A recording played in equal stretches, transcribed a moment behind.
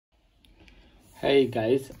Hey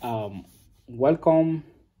guys, welcome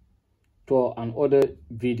to another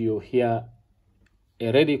video here.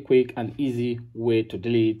 A really quick and easy way to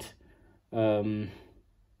delete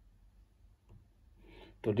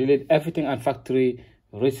everything and factory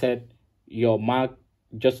reset your Mac,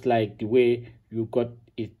 just like the way you got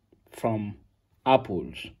it from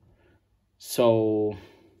Apple. So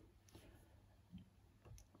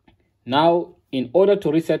now, in order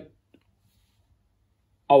to reset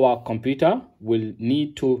our computer, we'll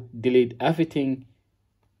need to delete everything.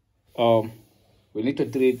 We need to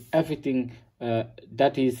delete everything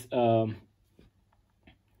that is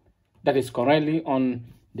currently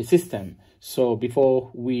on the system. So before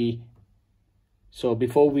we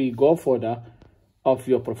go further of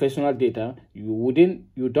your professional data,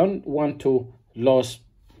 you don't want to lose,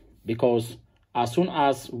 because as soon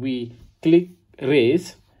as we click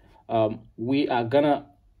erase, we are gonna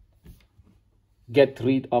get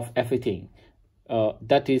rid of everything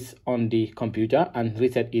that is on the computer and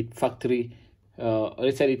reset it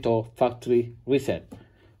to factory reset.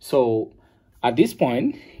 So at this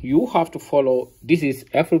point, you have to follow. This is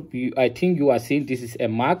I think you are seeing this is a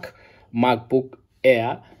MacBook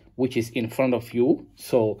Air, which is in front of you.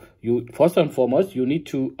 So you first and foremost, you need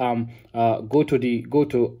to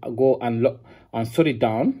go and sort it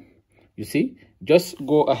down. You see, just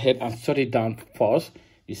go ahead and sort it down first.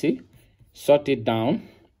 You see, sort it down.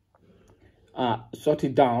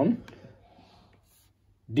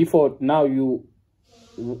 Default. Now you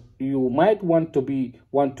might want to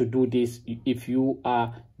do this if you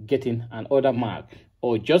are getting another Mac,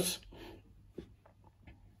 or just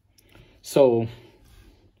so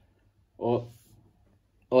you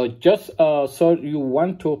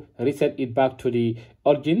want to reset it back to the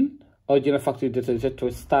original factory data reset. To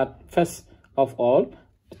start, first of all,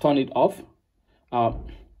 turn it off.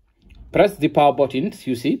 Press the power button.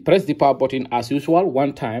 You see, press the power button as usual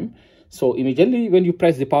one time. So immediately when you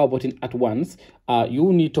press the power button at once,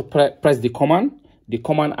 you need to press the command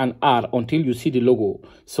and R until you see the logo.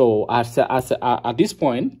 So at this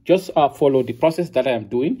point, just follow the process that I am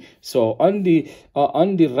doing. So on the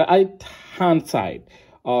right hand side,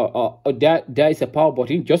 there is a power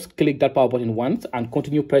button. Just click that power button once and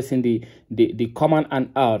continue pressing the command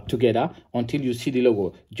and R together until you see the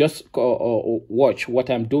logo. Just watch what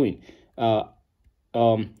I'm doing. I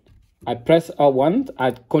press R1,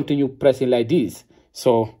 I continue pressing like this.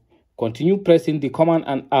 So continue pressing the command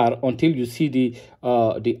and R until you see the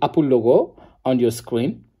Apple logo on your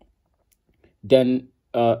screen. Then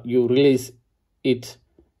you release it.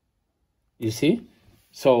 You see?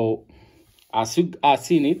 So as you are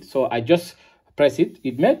seeing it, so I just press it.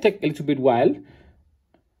 It may take a little bit while.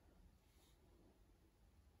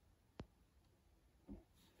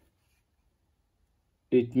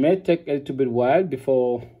 It may take a little bit while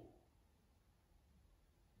before.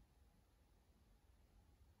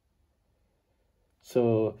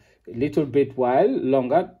 So a little bit while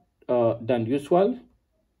longer than usual.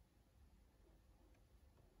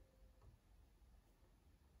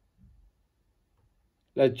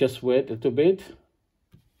 Let's just wait a little bit.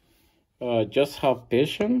 Just have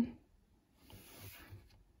patience.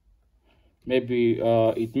 Maybe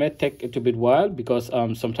it may take a little bit while, because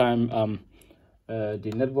sometimes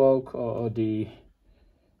the network or the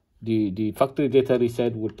factory data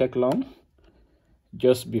reset will take long.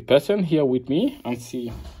 Just be patient here with me and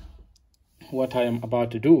see what I am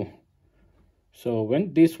about to do. So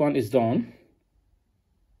when this one is done,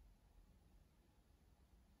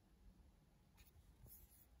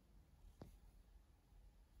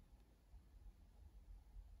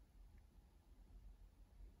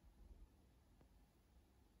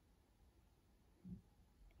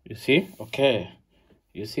 you see, okay,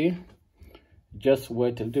 you see, just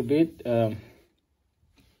wait a little bit.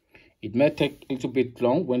 It may take a little bit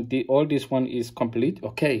long when all this one is complete.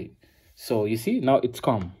 Okay, so you see, now it's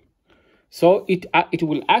come. So it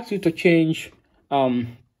will ask you to change. It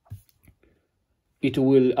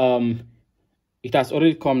has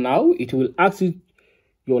already come now. It will ask you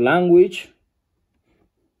your language.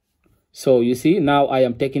 So you see, now I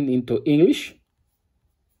am taking into English.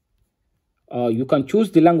 You can choose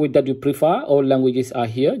the language that you prefer. All languages are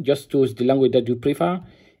here. Just choose the language that you prefer.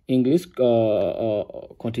 English,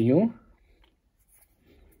 continue.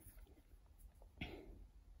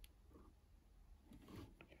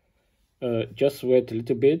 Just wait a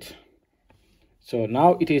little bit. So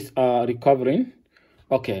now it is recovering.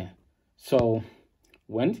 Okay, so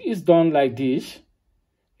when it's done like this,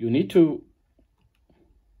 you need to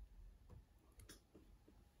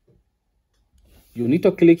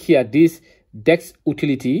click here this Dex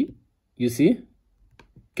utility. You see,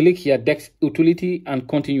 click here Dex utility and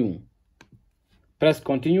continue. Press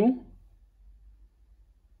continue.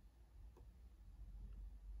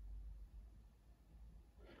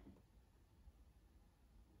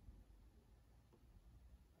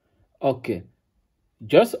 Okay,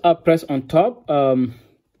 just press on top.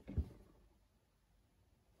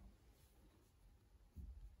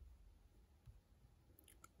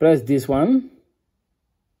 Press this one.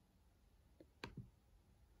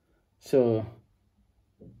 So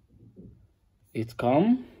it's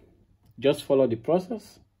come. Just follow the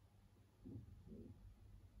process.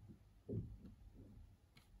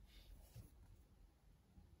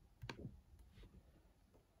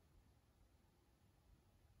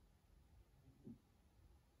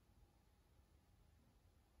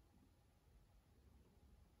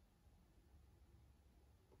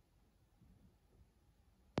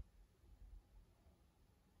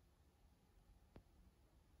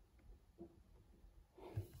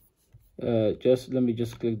 Let me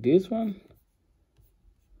just click this one.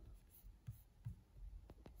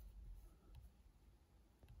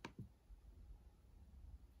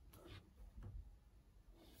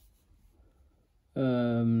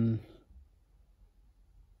 And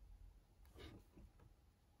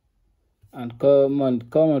come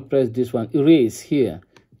and press this one, erase here.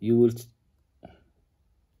 You will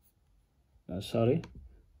sorry,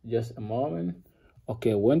 just a moment.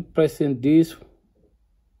 Okay, when pressing this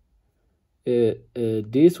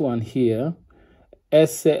this one here,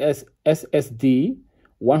 SSD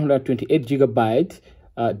 128 gigabyte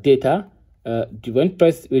data.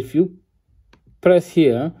 If you press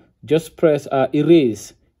here, just press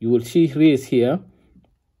erase. You will see erase here.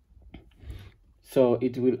 So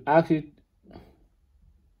it will actually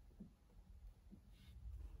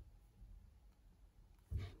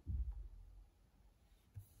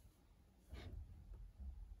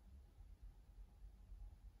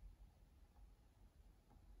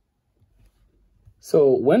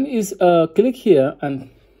so when is click here and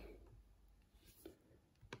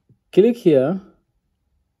click here.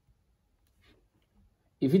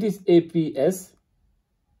 If it is APS,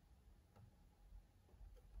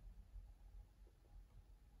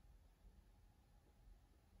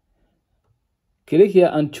 click here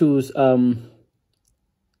and choose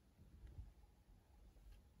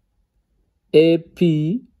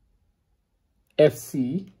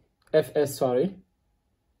FS, sorry.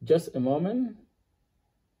 Just a moment.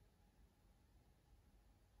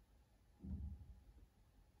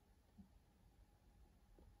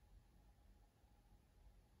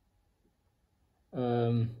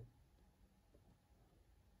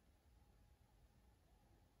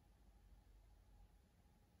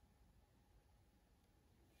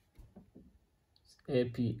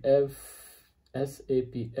 APFS.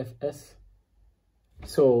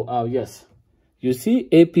 So yes, you see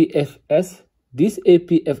APFS. This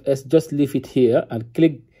APFS, just leave it here and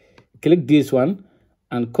click this one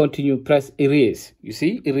and continue. Press erase. You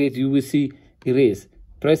see erase. You will see erase.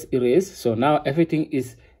 Press erase. So now everything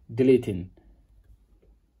is deleting.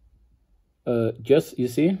 Just you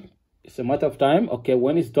see, it's a matter of time. Okay,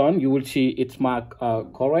 when it's done, you will see it's marked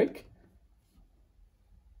correct.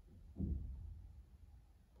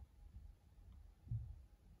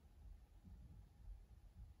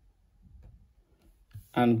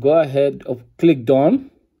 And go ahead of click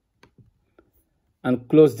done and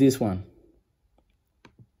close this one.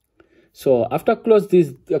 So after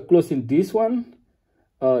closing this one,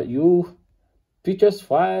 you pictures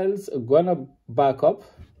files are gonna back up.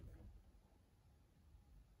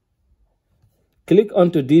 Click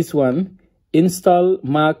onto this one, install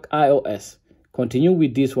Mac iOS. Continue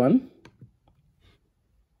with this one.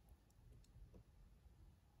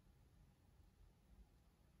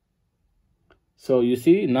 So you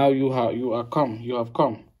see now you have come.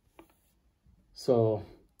 So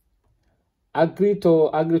agree to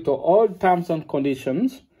all terms and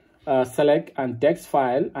conditions. Select and text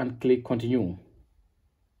file and click continue.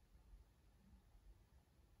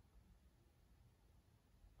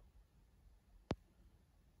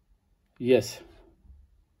 Yes.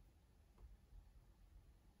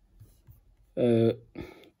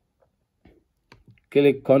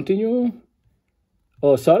 Click continue.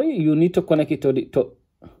 Oh, sorry, you need to connect it to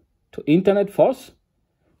internet first.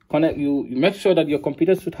 Connect. You make sure that your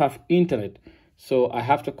computer should have internet. So I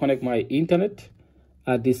have to connect my internet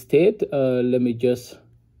at this state. Let me just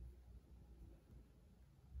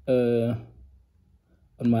on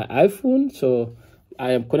my iPhone. So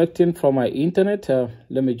I am connecting from my internet.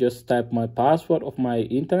 Let me just type my password of my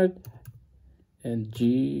internet and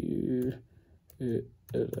GLIEU.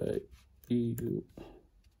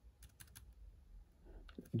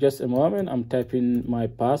 Just a moment. I'm typing my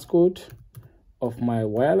passcode of my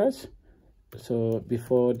wireless. So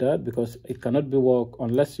before that, because it cannot be work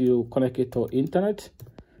unless you connect it to internet.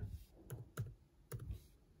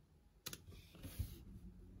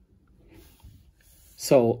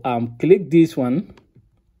 So click this one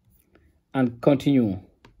and continue.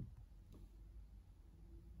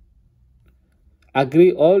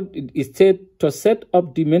 Agree all. It said to set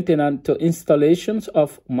up the maintenance to installations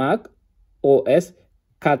of Mac OS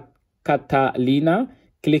Catalina.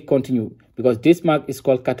 Click continue, because this Mac is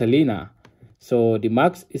called Catalina. So the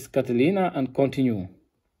Mac is Catalina, and continue.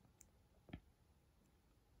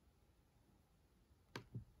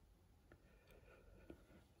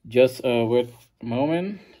 Just wait a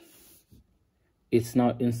moment. It's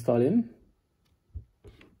not installing.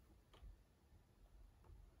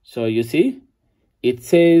 So you see, it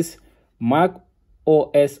says Mac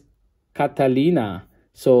OS Catalina.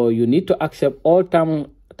 So you need to accept all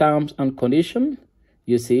terms and conditions.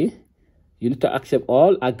 You see, you need to accept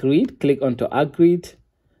all. Agreed. Click onto agreed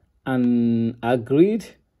and agreed.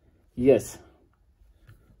 Yes.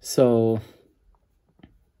 So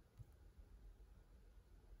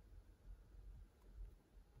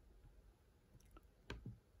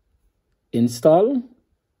install.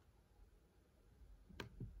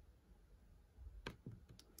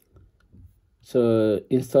 So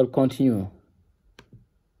install, continue.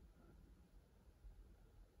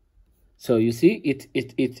 So you see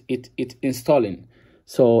it's installing.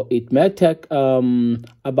 So it may take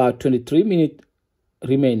about 23 minutes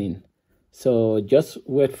remaining. So just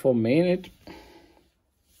wait for a minute.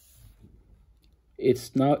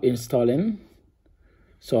 It's now installing.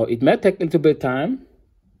 So it may take a little bit of time.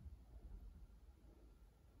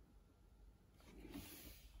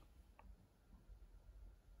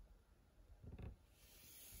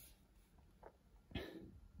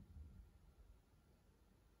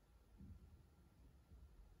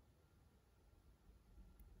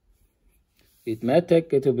 It may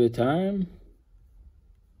take a little bit of time.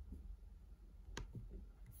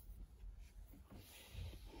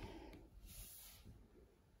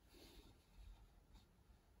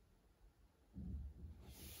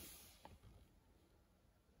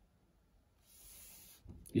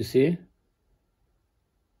 You see?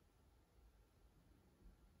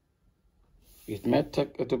 It may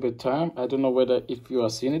take a little bit of time. I don't know whether if you are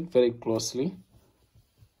seeing it very closely.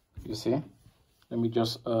 You see? Let me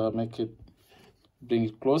just make it, bring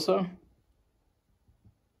it closer.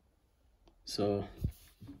 So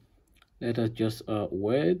let us just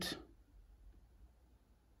wait.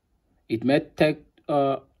 It may take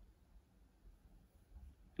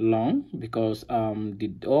long because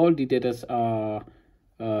all the data are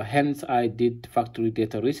hence I did factory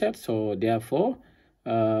data reset, so therefore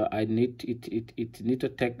I need it need to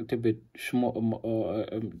take a little bit small,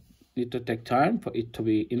 need to take time for it to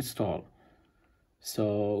be installed.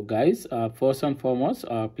 So guys, first and foremost,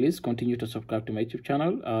 please continue to subscribe to my YouTube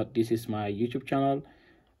channel. This is my YouTube channel,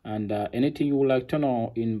 and anything you would like to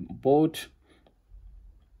know in both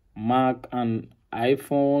Mac and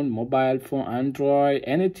iPhone, mobile phone, Android,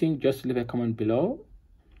 anything, just leave a comment below.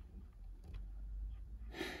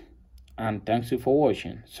 And thanks you for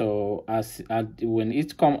watching. So when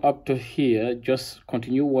it come up to here, just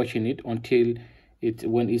continue watching it until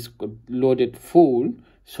when it's loaded full.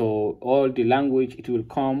 So all the language, it will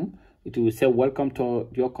come, it will say welcome to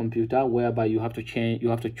your computer, whereby you have to change, you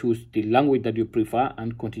have to choose the language that you prefer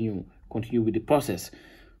and continue with the process.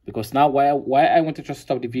 Because now why I wanted to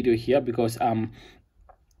stop the video here, because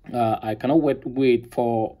I cannot wait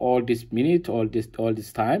for all this minute, all this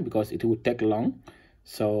time, because it will take long.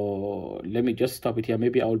 So let me just stop it here.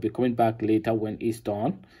 Maybe I will be coming back later when it's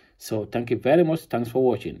done. So thank you very much. Thanks for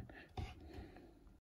watching.